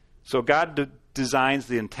 So God designs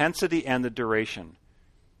the intensity and the duration.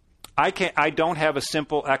 I don't have a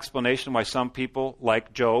simple explanation why some people,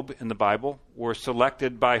 like Job in the Bible, were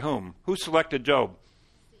selected by whom? Who selected Job?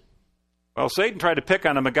 Well, Satan tried to pick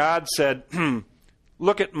on him, and God said,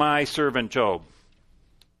 look at my servant Job.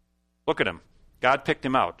 Look at him. God picked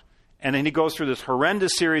him out. And then he goes through this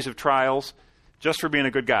horrendous series of trials just for being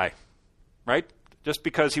a good guy, right? Just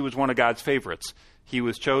because he was one of God's favorites. He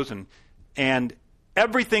was chosen. And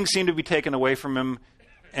everything seemed to be taken away from him.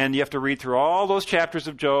 And you have to read through all those chapters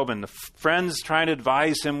of Job and the friends trying to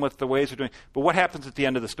advise him with the ways of doing. But what happens at the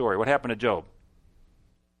end of the story? What happened to Job?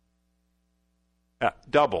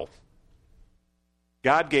 Double.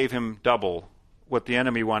 God gave him double what the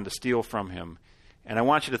enemy wanted to steal from him. And I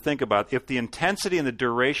want you to think about, if the intensity and the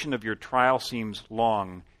duration of your trial seems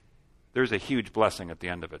long, there's a huge blessing at the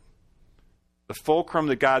end of it. The fulcrum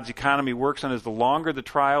that God's economy works on is the longer the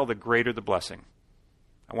trial, the greater the blessing.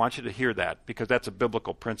 I want you to hear that, because that's a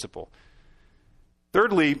biblical principle.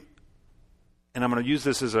 Thirdly, and I'm going to use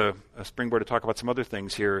this as a springboard to talk about some other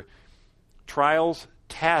things here, trials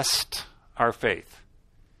test our faith.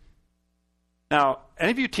 Now,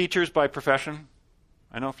 any of you teachers by profession?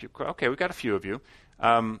 I know if you, okay, we've got a few of you.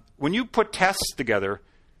 When you put tests together,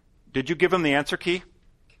 did you give them the answer key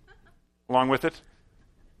along with it?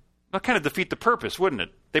 That kind of defeat the purpose, wouldn't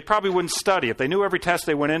it? they probably wouldn't study. If they knew every test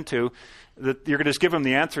they went into, that you're going to just give them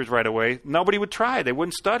the answers right away, nobody would try. They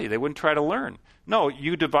wouldn't study. They wouldn't try to learn. No,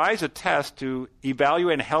 you devise a test to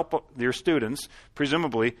evaluate and help your students,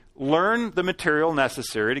 presumably, learn the material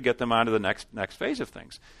necessary to get them on to the next phase of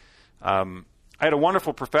things. I had a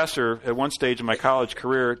wonderful professor at one stage in my college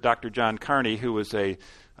career, Dr. John Carney, who was a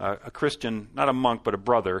Christian, not a monk, but a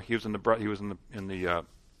brother. He was in the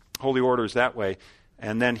holy orders that way,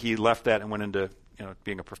 and then he left that and went into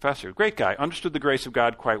being a professor. Great guy, understood the grace of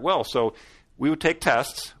God quite well. So we would take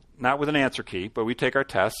tests, not with an answer key, but we'd take our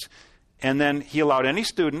tests, and then he allowed any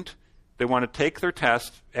student they want to take their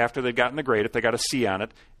test after they'd gotten the grade, if they got a C on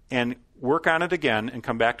it, and work on it again and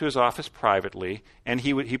come back to his office privately, and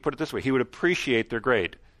he put it this way, he would appreciate their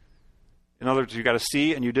grade. In other words, you got a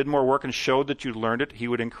C and you did more work and showed that you learned it, he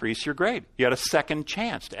would increase your grade. You had a second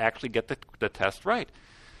chance to actually get the test right.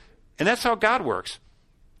 And that's how God works.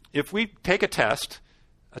 If we take a test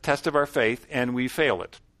of our faith, and we fail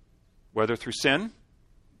it, whether through sin,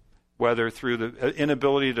 whether through the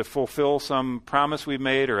inability to fulfill some promise we've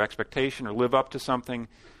made or expectation or live up to something,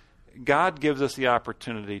 God gives us the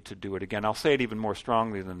opportunity to do it again. I'll say it even more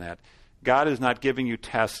strongly than that. God is not giving you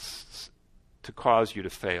tests to cause you to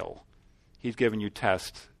fail. He's giving you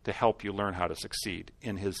tests to help you learn how to succeed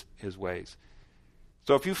in His ways.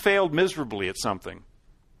 So if you failed miserably at something,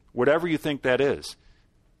 whatever you think that is,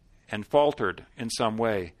 and faltered in some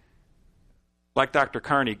way, like Dr.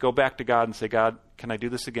 Carney, go back to God and say, God, can I do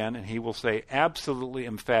this again? And He will say absolutely,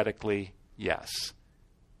 emphatically, yes.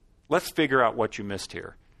 Let's figure out what you missed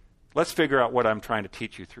here. Let's figure out what I'm trying to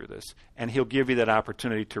teach you through this. And He'll give you that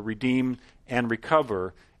opportunity to redeem and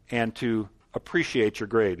recover and to appreciate your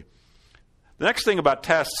grade. The next thing about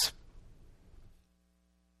tests,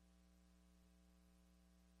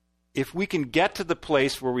 if we can get to the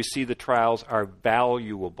place where we see the trials are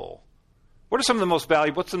valuable. What are some of the most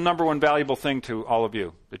valuable, what's the number one valuable thing to all of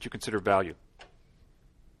you that you consider value?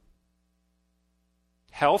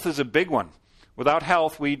 Health is a big one. Without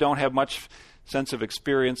health, we don't have much sense of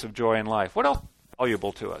experience of joy in life. What else is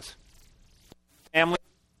valuable to us? Family.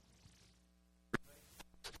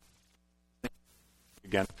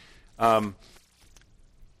 Again.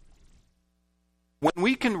 When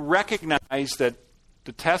we can recognize that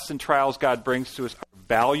the tests and trials God brings to us are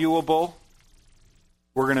valuable,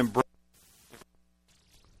 we're going to embrace.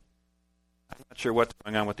 I'm not sure what's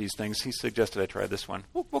going on with these things. He suggested I try this one.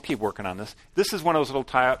 We'll keep working on this. This is one of those little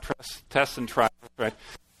tests and trials, right?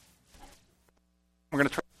 We're going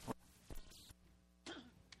to try.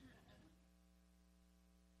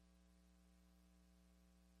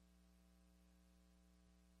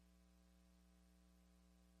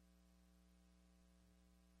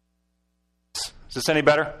 Is this any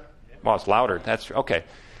better? Well, it's louder. That's okay.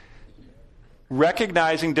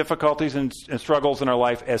 Recognizing difficulties and struggles in our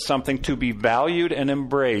life as something to be valued and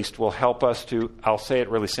embraced will help us to, I'll say it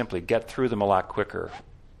really simply, get through them a lot quicker.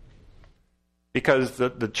 Because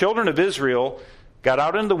the children of Israel got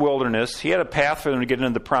out in the wilderness. He had a path for them to get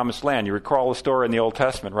into the promised land. You recall the story in the Old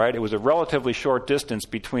Testament, right? It was a relatively short distance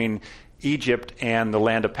between Egypt and the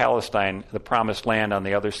land of Palestine, the promised land on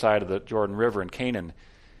the other side of the Jordan River in Canaan.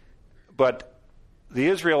 But the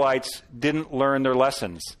Israelites didn't learn their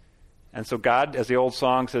lessons. And so God, as the old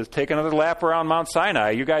song says, take another lap around Mount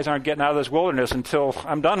Sinai. You guys aren't getting out of this wilderness until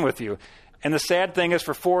I'm done with you. And the sad thing is,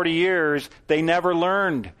 for 40 years, they never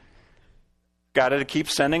learned. God had to keep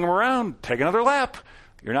sending them around. Take another lap.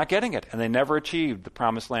 You're not getting it. And they never achieved the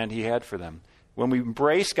promised land He had for them. When we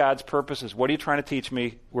embrace God's purposes, what are you trying to teach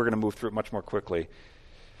me? We're going to move through it much more quickly.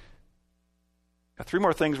 Got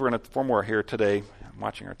 4 more here today. I'm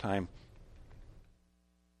watching our time.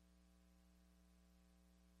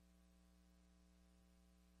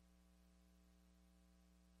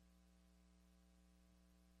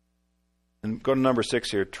 And go to number 6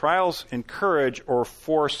 here. Trials encourage or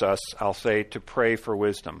force us, I'll say, to pray for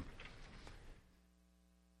wisdom.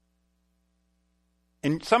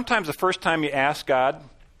 And sometimes the first time you ask God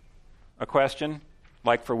a question,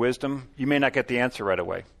 like for wisdom, you may not get the answer right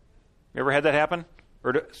away. You ever had that happen?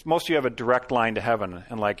 Or most of you have a direct line to heaven,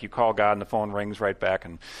 and like you call God and the phone rings right back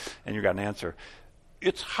and you got an answer.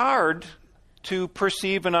 It's hard to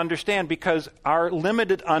perceive and understand because our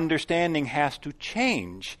limited understanding has to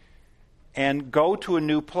change and go to a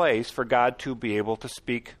new place for God to be able to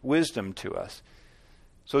speak wisdom to us.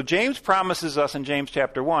 So James promises us in James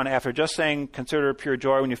chapter 1, after just saying, consider it pure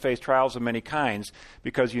joy when you face trials of many kinds,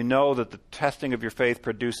 because you know that the testing of your faith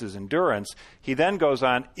produces endurance. He then goes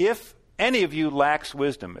on, if any of you lacks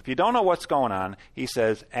wisdom, if you don't know what's going on, he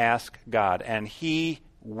says, ask God, and He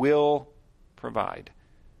will provide.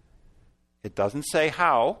 It doesn't say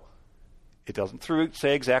how. It doesn't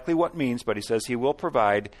say exactly what means, but he says he will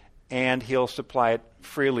provide and he'll supply it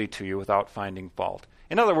freely to you without finding fault.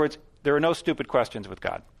 In other words, there are no stupid questions with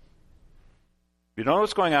God. You don't know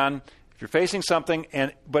what's going on. If you're facing something,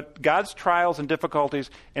 but God's trials and difficulties,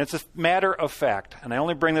 and it's a matter of fact, and I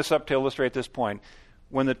only bring this up to illustrate this point,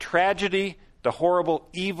 when the tragedy, the horrible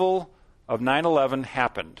evil of 9/11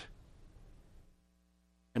 happened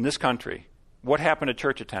in this country, what happened to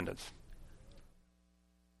church attendance?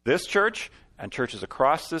 This church and churches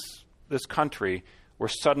across this country were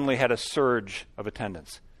suddenly had a surge of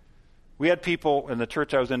attendance. We had people in the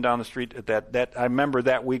church I was in down the street that I remember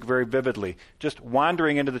that week very vividly, just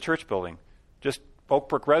wandering into the church building, just Oak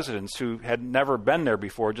Brook residents who had never been there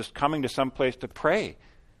before, just coming to some place to pray.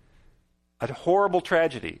 A horrible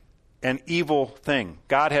tragedy, an evil thing.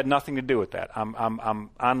 God had nothing to do with that. I'm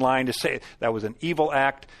online to say that was an evil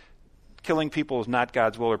act. Killing people is not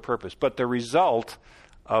God's will or purpose. But the result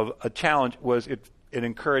of a challenge was it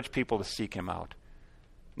encouraged people to seek him out.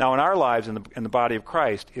 Now, in our lives, in the body of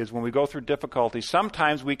Christ, is when we go through difficulties,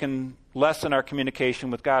 sometimes we can lessen our communication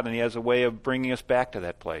with God, and he has a way of bringing us back to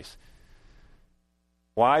that place.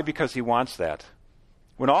 Why? Because he wants that.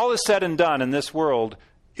 When all is said and done in this world,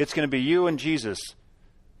 it's going to be you and Jesus,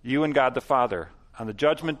 you and God the Father. On the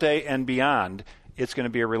judgment day and beyond, it's going to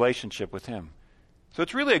be a relationship with him. So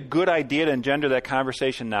it's really a good idea to engender that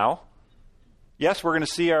conversation now. Yes, we're going to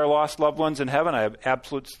see our lost loved ones in heaven.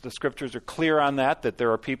 The scriptures are clear on that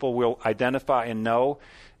there are people we'll identify and know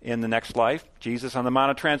in the next life. Jesus on the Mount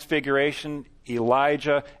of Transfiguration,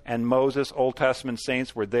 Elijah and Moses, Old Testament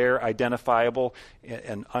saints, were there, identifiable,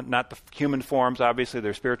 and not the human forms, obviously,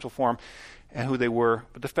 their spiritual form, and who they were.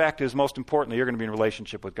 But the fact is, most importantly, you're going to be in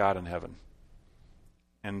relationship with God in heaven.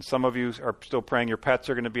 And some of you are still praying your pets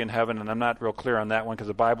are going to be in heaven, and I'm not real clear on that one because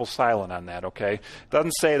the Bible's silent on that, okay? It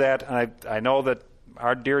doesn't say that, and I know that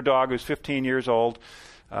our dear dog, who's 15 years old,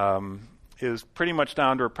 is pretty much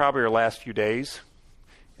down to probably her last few days.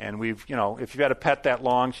 And if you've had a pet that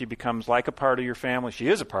long, she becomes like a part of your family. She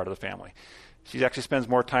is a part of the family. She actually spends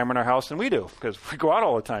more time in our house than we do because we go out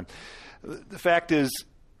all the time. The fact is,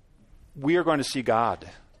 we are going to see God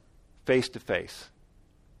face to face.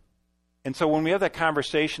 And so when we have that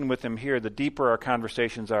conversation with him here, the deeper our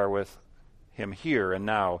conversations are with him here and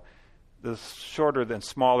now, the shorter and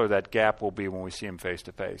smaller that gap will be when we see him face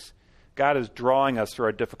to face. God is drawing us through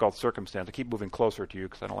our difficult circumstance. I keep moving closer to you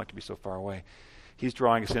because I don't like to be so far away. He's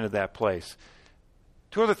drawing us into that place.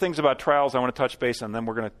 Two other things about trials I want to touch base on, then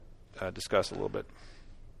we're going to discuss a little bit.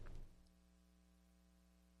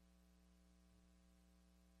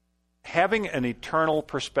 Having an eternal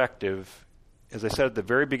perspective, as I said at the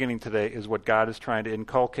very beginning today, is what God is trying to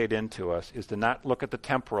inculcate into us, is to not look at the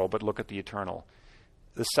temporal, but look at the eternal.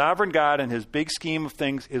 The sovereign God in his big scheme of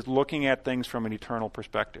things is looking at things from an eternal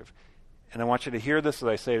perspective. And I want you to hear this as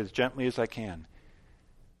I say it as gently as I can.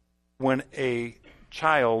 When a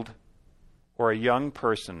child or a young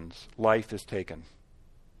person's life is taken,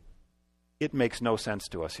 it makes no sense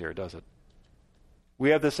to us here, does it? We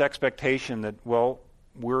have this expectation that,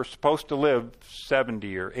 we're supposed to live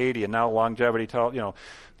 70 or 80, and now longevity,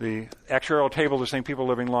 the actuarial tables are saying people are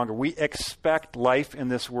living longer. We expect life in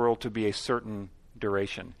this world to be a certain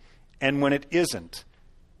duration. And when it isn't,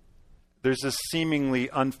 there's this seemingly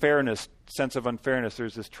sense of unfairness.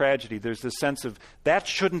 There's this tragedy. There's this sense of that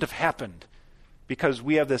shouldn't have happened because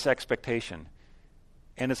we have this expectation.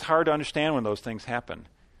 And it's hard to understand when those things happen.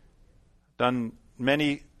 Done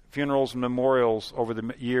many funerals and memorials over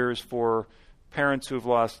the years for parents who have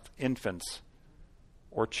lost infants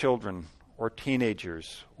or children or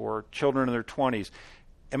teenagers or children in their 20s.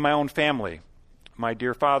 In my own family, my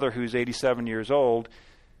dear father, who's 87 years old,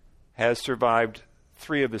 has survived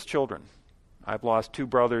 3 of his children. I've lost 2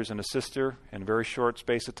 brothers and a sister in a very short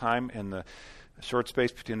space of time. In the short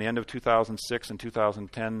space between the end of 2006 and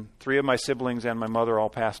 2010, 3 of my siblings and my mother all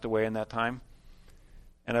passed away in that time.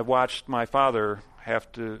 And I've watched my father have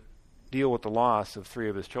to deal with the loss of 3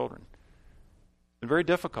 of his children. It's very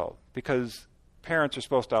difficult because parents are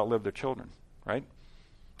supposed to outlive their children, right?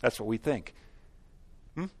 That's what we think.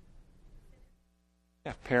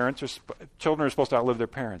 Yeah, children are supposed to outlive their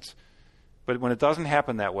parents. But when it doesn't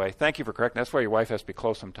happen that way, thank you for correcting. That's why your wife has to be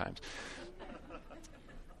close sometimes.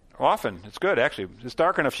 Often, it's good, actually. It's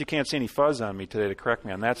dark enough she can't see any fuzz on me today to correct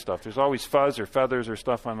me on that stuff. There's always fuzz or feathers or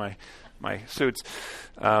stuff on my suits.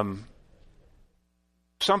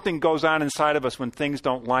 Something goes on inside of us when things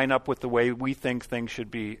don't line up with the way we think things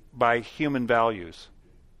should be by human values.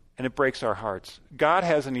 And it breaks our hearts. God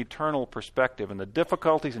has an eternal perspective, and the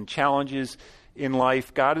difficulties and challenges in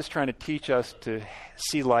life, God is trying to teach us to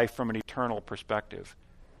see life from an eternal perspective.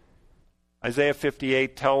 Isaiah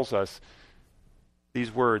 58 tells us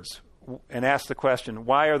these words and ask the question,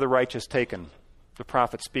 why are the righteous taken? The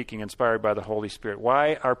prophet speaking, inspired by the Holy Spirit.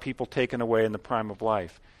 Why are people taken away in the prime of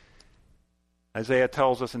life? Isaiah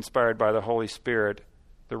tells us, inspired by the Holy Spirit,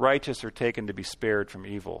 the righteous are taken to be spared from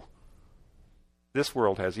evil. This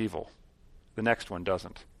world has evil. The next one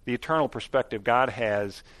doesn't. The eternal perspective God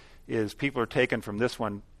has is people are taken from this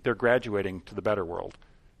one, they're graduating to the better world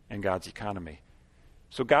in God's economy.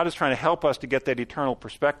 So God is trying to help us to get that eternal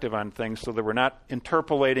perspective on things so that we're not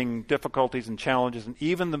interpolating difficulties and challenges and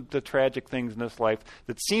even the tragic things in this life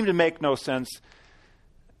that seem to make no sense.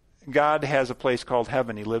 God has a place called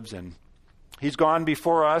heaven he lives in. He's gone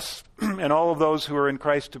before us and all of those who are in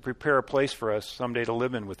Christ to prepare a place for us someday to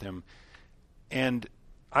live in with him. And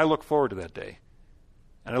I look forward to that day.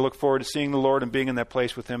 And I look forward to seeing the Lord and being in that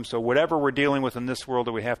place with him. So whatever we're dealing with in this world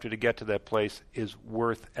that we have to get to that place is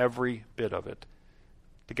worth every bit of it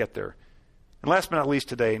to get there. And last but not least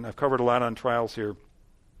today, and I've covered a lot on trials here,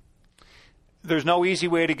 there's no easy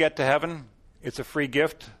way to get to heaven. It's a free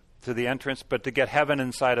gift to the entrance, but to get heaven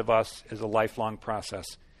inside of us is a lifelong process.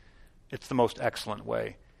 It's the most excellent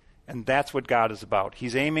way. And that's what God is about.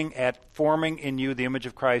 He's aiming at forming in you the image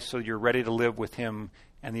of Christ so you're ready to live with him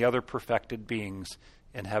and the other perfected beings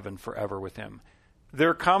in heaven forever with him.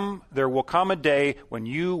 There will come a day when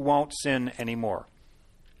you won't sin anymore.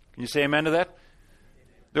 Can you say amen to that?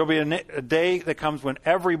 There will be a day that comes when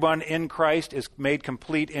everyone in Christ is made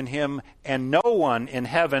complete in him, and no one in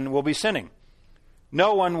heaven will be sinning.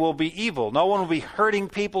 No one will be evil. No one will be hurting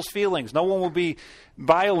people's feelings. No one will be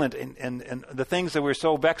violent and the things that we're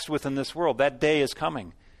so vexed with in this world. That day is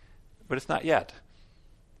coming, but it's not yet.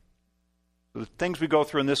 The things we go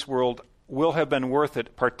through in this world will have been worth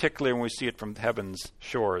it, particularly when we see it from heaven's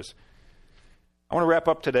shores. I want to wrap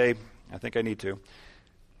up today, I think I need to,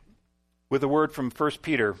 with a word from 1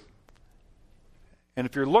 Peter. And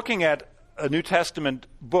if you're looking at a New Testament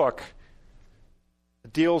book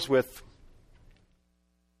that deals with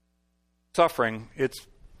suffering, it's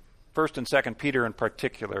 1 and 2 Peter in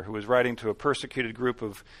particular, who is writing to a persecuted group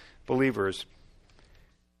of believers.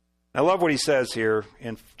 I love what he says here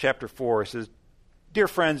in chapter 4. He says, "Dear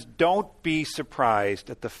friends, don't be surprised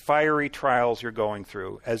at the fiery trials you're going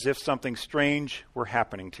through, as if something strange were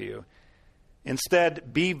happening to you.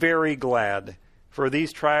 Instead, be very glad, for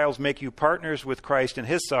these trials make you partners with Christ in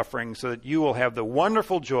his suffering, so that you will have the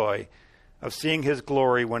wonderful joy of seeing his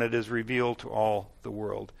glory when it is revealed to all the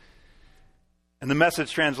world." And the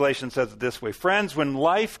Message translation says it this way: "Friends, when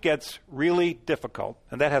life gets really difficult,"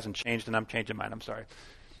 and that hasn't changed, and I'm changing mine, I'm sorry.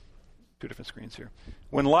 Two different screens here.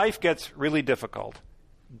 When life gets really difficult,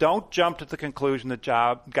 don't jump to the conclusion that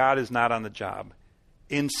God is not on the job.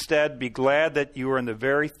 Instead, be glad that you are in the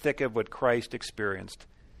very thick of what Christ experienced.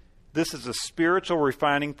 This is a spiritual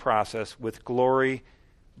refining process with glory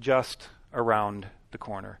just around the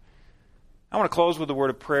corner. I want to close with a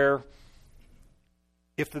word of prayer.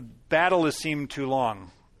 If the battle has seemed too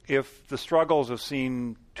long, if the struggles have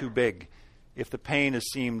seemed too big, if the pain has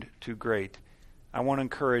seemed too great, I want to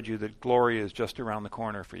encourage you that glory is just around the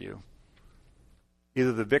corner for you.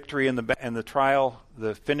 Either the victory in the trial,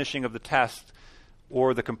 the finishing of the test,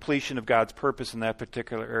 or the completion of God's purpose in that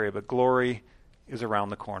particular area. But glory is around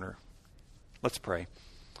the corner. Let's pray.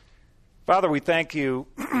 Father, we thank you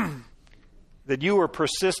that you were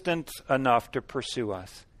persistent enough to pursue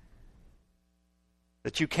us.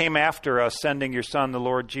 That you came after us, sending your Son, the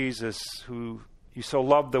Lord Jesus, who you so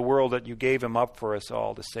loved the world that you gave him up for us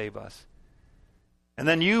all to save us. And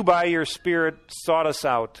then you, by your Spirit, sought us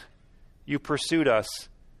out. You pursued us.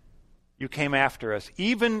 You came after us,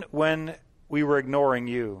 even when we were ignoring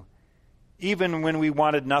you, even when we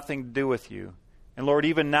wanted nothing to do with you. And Lord,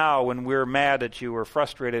 even now when we're mad at you or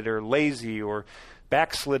frustrated or lazy or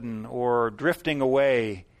backslidden or drifting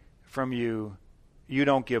away from you, you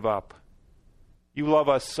don't give up. You love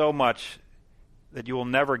us so much that you will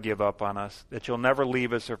never give up on us, that you'll never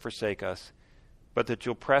leave us or forsake us, but that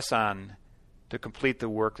you'll press on to complete the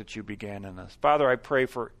work that you began in us. Father, I pray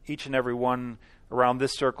for each and every one around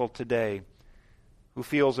this circle today who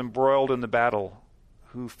feels embroiled in the battle,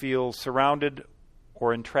 who feels surrounded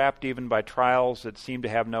or entrapped even by trials that seem to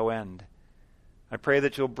have no end. I pray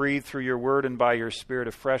that you'll breathe through your word and by your Spirit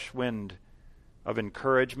a fresh wind of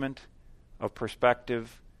encouragement, of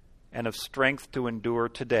perspective, and of strength to endure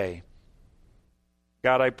today.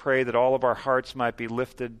 God, I pray that all of our hearts might be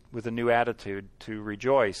lifted with a new attitude to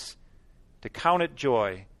rejoice, to count it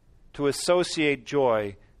joy, to associate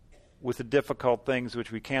joy with the difficult things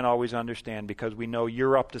which we can't always understand, because we know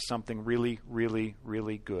you're up to something really, really,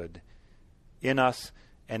 really good in us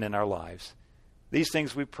and in our lives. These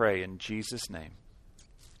things we pray in Jesus' name.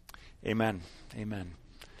 Amen. Amen.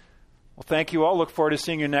 Well, thank you all. Look forward to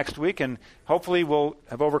seeing you next week, and hopefully we'll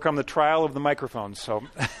have overcome the trial of the microphones. So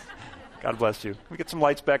God bless you. Let me get some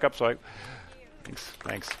lights back up.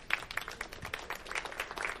 Thanks.